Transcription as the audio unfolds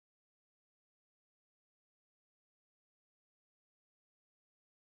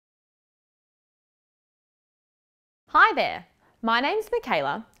Hi there, my name's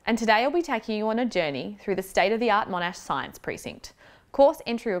Michaela and today I'll be taking you on a journey through the state-of-the-art Monash Science precinct, course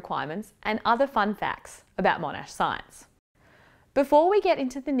entry requirements and other fun facts about Monash Science. Before we get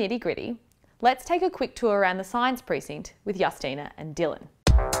into the nitty-gritty, let's take a quick tour around the Science precinct with Justina and Dylan.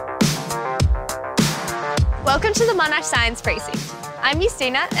 Welcome to the Monash Science precinct. I'm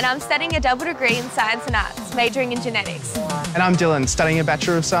Justina and I'm studying a double degree in Science and Arts, majoring in genetics. And I'm Dylan, studying a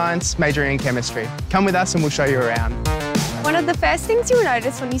Bachelor of Science, majoring in Chemistry. Come with us and we'll show you around. One of the first things you'll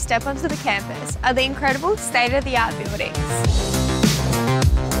notice when you step onto the campus are the incredible state-of-the-art buildings.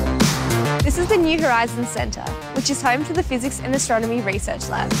 This is the New Horizons Centre, which is home to the Physics and Astronomy Research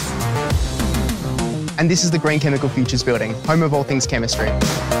Labs. And this is the Green Chemical Futures Building, home of all things chemistry.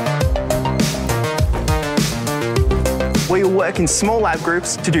 We will work in small lab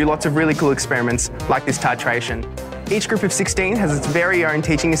groups to do lots of really cool experiments like this titration. Each group of 16 has its very own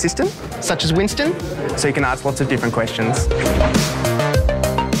teaching assistant, such as Winston, so you can ask lots of different questions.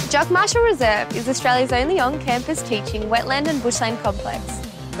 Jock Marshall Reserve is Australia's only on-campus teaching wetland and bushland complex,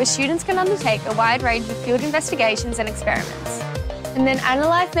 where students can undertake a wide range of field investigations and experiments, and then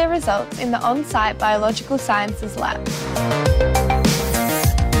analyse their results in the on-site biological sciences lab.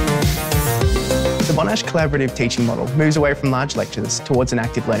 The Monash collaborative teaching model moves away from large lectures towards an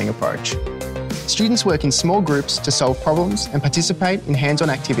active learning approach. Students work in small groups to solve problems and participate in hands-on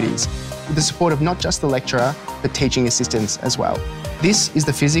activities with the support of not just the lecturer, but teaching assistants as well. This is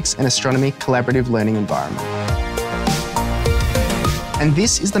the Physics and Astronomy collaborative learning environment. And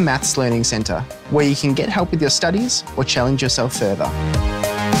this is the Maths Learning Centre, where you can get help with your studies or challenge yourself further.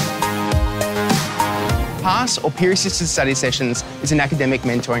 PASS or Peer Assisted Study Sessions is an academic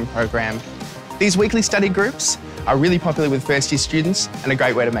mentoring program. These weekly study groups are really popular with first-year students and a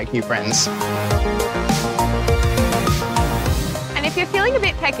great way to make new friends. And if you're feeling a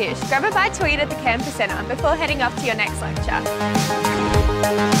bit peckish, grab a bite to eat at the campus centre before heading off to your next lecture.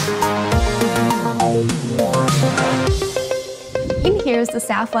 In here is the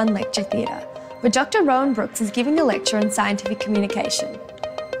South One Lecture Theatre, where Dr. Rowan Brooks is giving a lecture on scientific communication.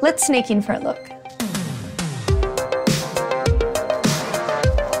 Let's sneak in for a look.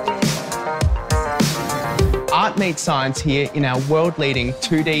 Art meets science here in our world-leading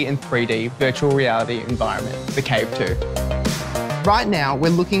 2D and 3D virtual reality environment, the Cave 2. Right now, we're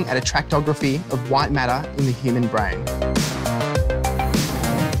looking at a tractography of white matter in the human brain.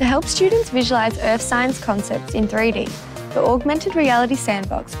 To help students visualise earth science concepts in 3D, the Augmented Reality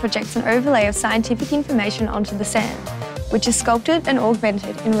Sandbox projects an overlay of scientific information onto the sand, which is sculpted and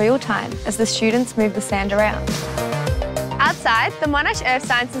augmented in real time as the students move the sand around. Outside, the Monash Earth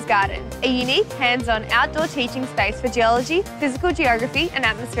Sciences Garden, a unique hands-on outdoor teaching space for geology, physical geography and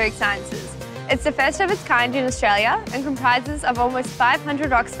atmospheric sciences. It's the first of its kind in Australia and comprises of almost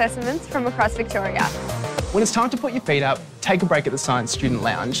 500 rock specimens from across Victoria. When it's time to put your feet up, take a break at the Science Student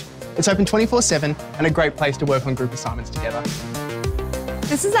Lounge. It's open 24/7 and a great place to work on group assignments together.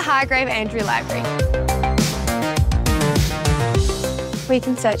 This is the Hargrave Andrew Library, where you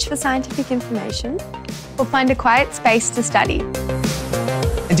can search for scientific information or find a quiet space to study.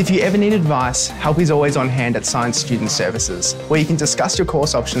 And if you ever need advice, help is always on hand at Science Student Services, where you can discuss your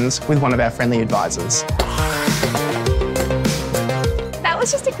course options with one of our friendly advisors. That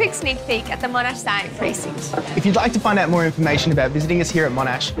was just a quick sneak peek at the Monash Science precinct. If you'd like to find out more information about visiting us here at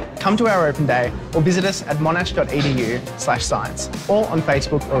Monash, come to our open day or visit us at monash.edu/science or on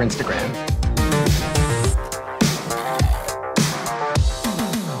Facebook or Instagram.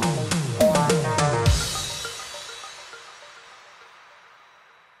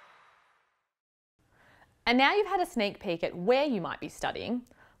 And now you've had a sneak peek at where you might be studying,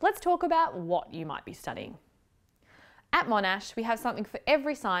 let's talk about what you might be studying. At Monash, we have something for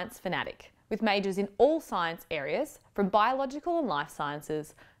every science fanatic, with majors in all science areas, from biological and life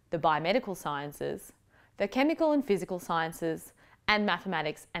sciences, the biomedical sciences, the chemical and physical sciences, and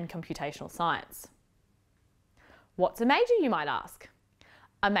mathematics and computational science. What's a major, you might ask?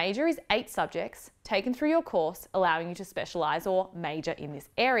 A major is 8 subjects taken through your course, allowing you to specialise or major in this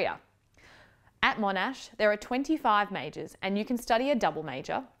area. At Monash, there are 25 majors and you can study a double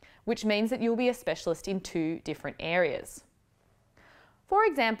major, which means that you'll be a specialist in 2 different areas. For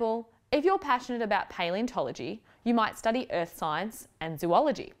example, if you're passionate about paleontology, you might study earth science and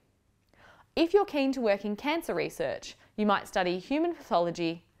zoology. If you're keen to work in cancer research, you might study human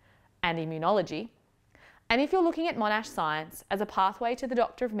pathology and immunology. And if you're looking at Monash Science as a pathway to the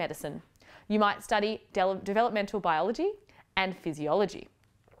Doctor of Medicine, you might study developmental biology and physiology.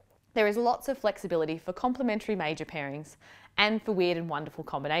 There is lots of flexibility for complementary major pairings and for weird and wonderful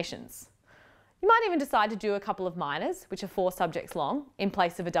combinations. You might even decide to do a couple of minors, which are 4 subjects long, in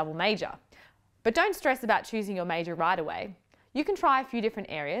place of a double major. But don't stress about choosing your major right away. You can try a few different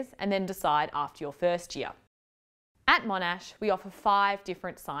areas and then decide after your first year. At Monash, we offer 5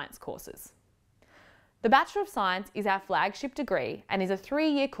 different science courses. The Bachelor of Science is our flagship degree and is a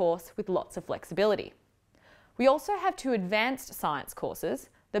 3-year course with lots of flexibility. We also have 2 advanced science courses,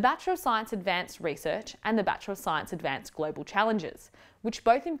 the Bachelor of Science Advanced Research and the Bachelor of Science Advanced Global Challenges, which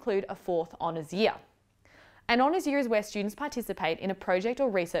both include a 4th honours year. An honours year is where students participate in a project or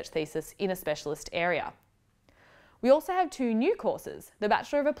research thesis in a specialist area. We also have 2 new courses, the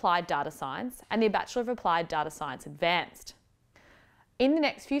Bachelor of Applied Data Science and the Bachelor of Applied Data Science Advanced. In the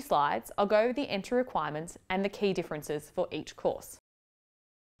next few slides, I'll go over the entry requirements and the key differences for each course.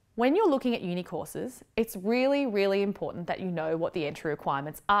 When you're looking at uni courses, it's really important that you know what the entry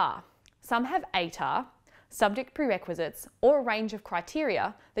requirements are. Some have ATAR, subject prerequisites, or a range of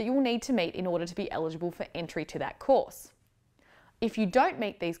criteria that you will need to meet in order to be eligible for entry to that course. If you don't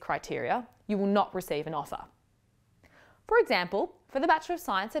meet these criteria, you will not receive an offer. For example, for the Bachelor of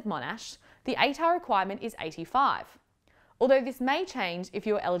Science at Monash, the ATAR requirement is 85. Although this may change if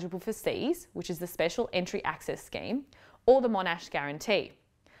you are eligible for SEAS, which is the Special Entry Access Scheme, or the Monash Guarantee.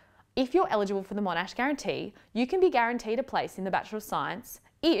 If you're eligible for the Monash Guarantee, you can be guaranteed a place in the Bachelor of Science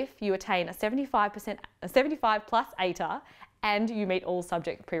if you attain a 75 plus ATAR and you meet all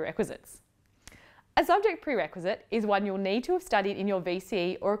subject prerequisites. A subject prerequisite is one you'll need to have studied in your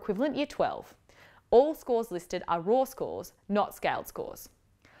VCE or equivalent Year 12. All scores listed are raw scores, not scaled scores.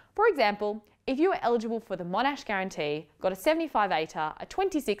 For example, if you are eligible for the Monash Guarantee, got a 75 ATAR, a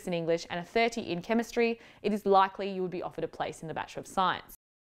 26 in English and a 30 in Chemistry, it is likely you would be offered a place in the Bachelor of Science.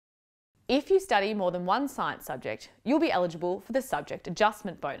 If you study more than one science subject, you'll be eligible for the Subject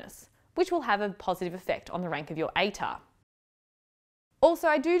Adjustment Bonus, which will have a positive effect on the rank of your ATAR. Also,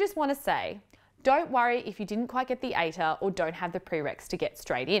 I do just want to say, don't worry if you didn't quite get the ATAR or don't have the prereqs to get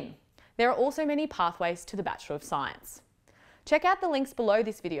straight in. There are also many pathways to the Bachelor of Science. Check out the links below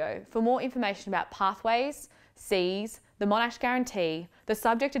this video for more information about pathways, SEAS, the Monash Guarantee, the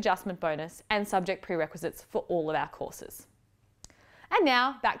Subject Adjustment Bonus and subject prerequisites for all of our courses. And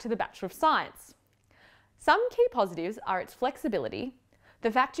now back to the Bachelor of Science. Some key positives are its flexibility,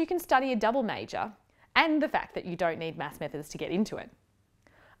 the fact you can study a double major, and the fact that you don't need maths methods to get into it.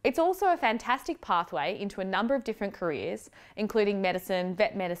 It's also a fantastic pathway into a number of different careers, including medicine,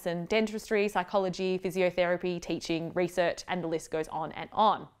 vet medicine, dentistry, psychology, physiotherapy, teaching, research, and the list goes on and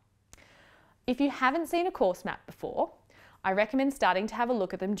on. If you haven't seen a course map before, I recommend starting to have a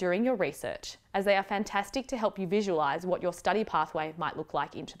look at them during your research, as they are fantastic to help you visualise what your study pathway might look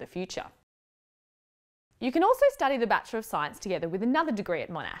like into the future. You can also study the Bachelor of Science together with another degree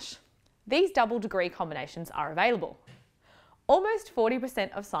at Monash. These double degree combinations are available. Almost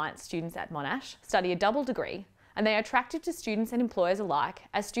 40% of science students at Monash study a double degree, and they are attractive to students and employers alike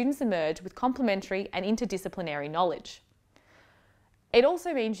as students emerge with complementary and interdisciplinary knowledge. It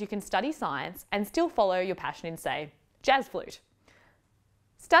also means you can study science and still follow your passion in, say, jazz flute.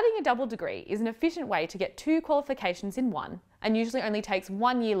 Studying a double degree is an efficient way to get 2 qualifications in one and usually only takes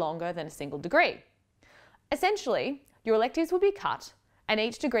 1 year longer than a single degree. Essentially, your electives will be cut and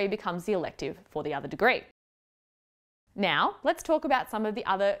each degree becomes the elective for the other degree. Now, let's talk about some of the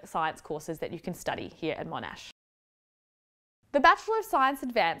other science courses that you can study here at Monash. The Bachelor of Science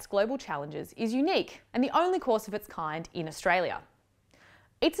Advanced Global Challenges is unique and the only course of its kind in Australia.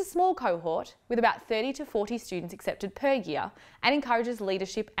 It's a small cohort with about 30 to 40 students accepted per year and encourages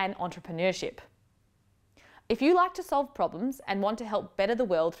leadership and entrepreneurship. If you like to solve problems and want to help better the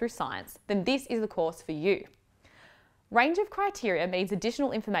world through science, then this is the course for you. Range of criteria means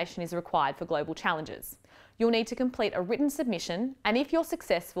additional information is required for global challenges. You'll need to complete a written submission, and if you're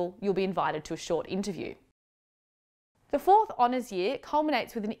successful, you'll be invited to a short interview. The 4th honours year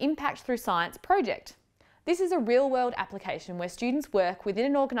culminates with an Impact Through Science project. This is a real-world application where students work within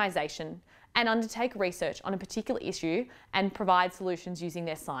an organisation and undertake research on a particular issue and provide solutions using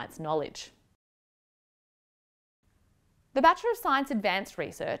their science knowledge. The Bachelor of Science Advanced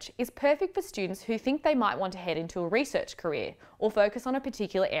Research is perfect for students who think they might want to head into a research career or focus on a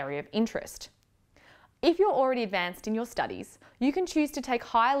particular area of interest. If you're already advanced in your studies, you can choose to take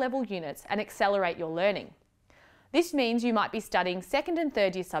higher level units and accelerate your learning. This means you might be studying 2nd and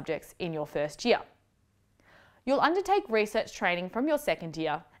 3rd year subjects in your 1st year. You'll undertake research training from your 2nd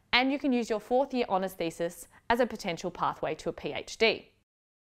year, and you can use your 4th year honours thesis as a potential pathway to a PhD.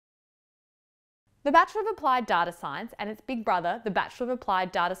 The Bachelor of Applied Data Science and its big brother, the Bachelor of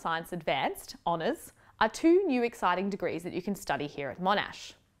Applied Data Science Advanced Honours, are 2 new exciting degrees that you can study here at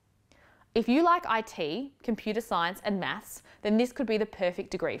Monash. If you like IT, computer science and maths, then this could be the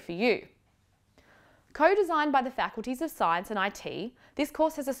perfect degree for you. Co-designed by the faculties of Science and IT, this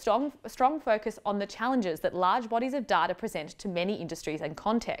course has a strong focus on the challenges that large bodies of data present to many industries and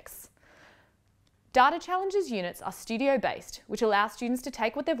contexts. Data Challenges units are studio-based, which allow students to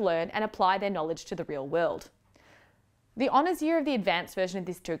take what they've learned and apply their knowledge to the real world. The honours year of the advanced version of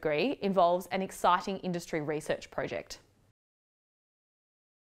this degree involves an exciting industry research project.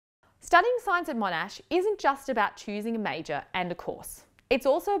 Studying science at Monash isn't just about choosing a major and a course. It's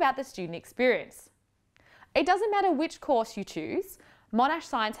also about the student experience. It doesn't matter which course you choose, Monash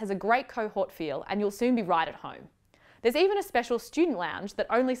Science has a great cohort feel and you'll soon be right at home. There's even a special student lounge that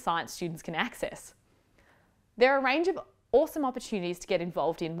only science students can access. There are a range of awesome opportunities to get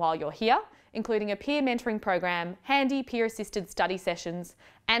involved in while you're here, including a peer mentoring program, handy peer-assisted study sessions,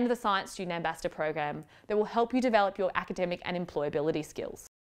 and the Science Student Ambassador program that will help you develop your academic and employability skills.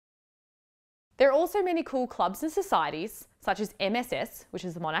 There are also many cool clubs and societies, such as MSS, which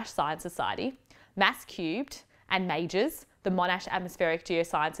is the Monash Science Society, Mass Cubed, and Majors, the Monash Atmospheric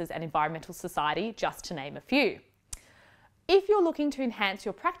Geosciences and Environmental Society, just to name a few. If you're looking to enhance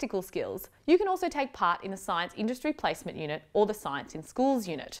your practical skills, you can also take part in the Science Industry Placement Unit or the Science in Schools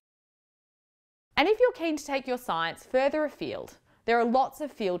Unit. And if you're keen to take your science further afield, there are lots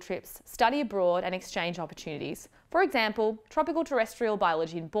of field trips, study abroad and exchange opportunities. For example, tropical terrestrial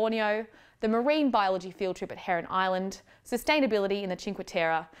biology in Borneo, the marine biology field trip at Heron Island, sustainability in the Cinque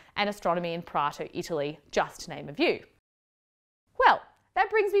Terre, and astronomy in Prato, Italy, just to name a few. Well, that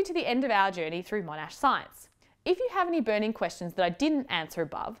brings me to the end of our journey through Monash Science. If you have any burning questions that I didn't answer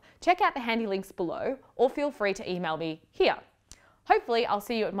above, check out the handy links below or feel free to email me here. Hopefully I'll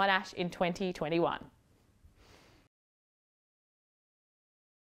see you at Monash in 2021.